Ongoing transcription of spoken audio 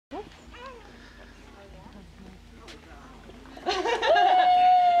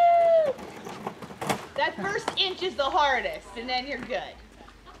is the hardest, and then you're good.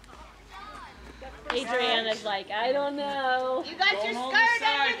 Adriana's like, I don't know. You got your skirt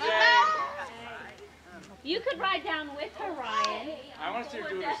under the belt. You could ride down with her, Ryan. I want to see her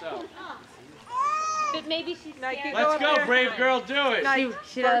do it herself. But maybe she's scared. Let's go, brave girl, do it.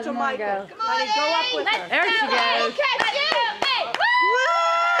 She doesn't want to go. Come on, honey, Go up with her. There she goes.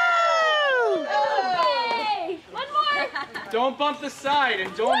 Hey, one more. Don't bump the side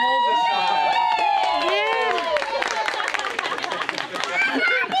and don't hold the side.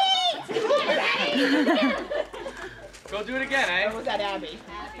 Go do it again, eh? Or was that Abby?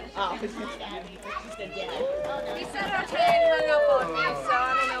 Oh, it's Abby. She said yeah. He said okay and hung up on me, so I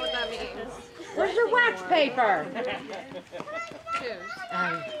don't know what that means. Where's your wax paper?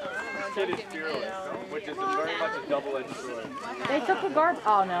 Kid is fearless, which is very much a double-edged sword. They took a garbage.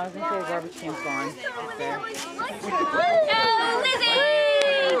 Oh no, I was gonna say the garbage can's gone.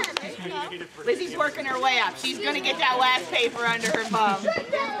 Lizzie's working her way up. She's gonna get that wax paper under her bum.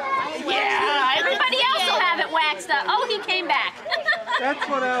 Yeah. Everybody else will have it waxed up. Oh, he came back. That's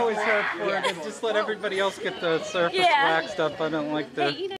what I always hope for. To just let everybody else get the surface waxed up. I don't like the...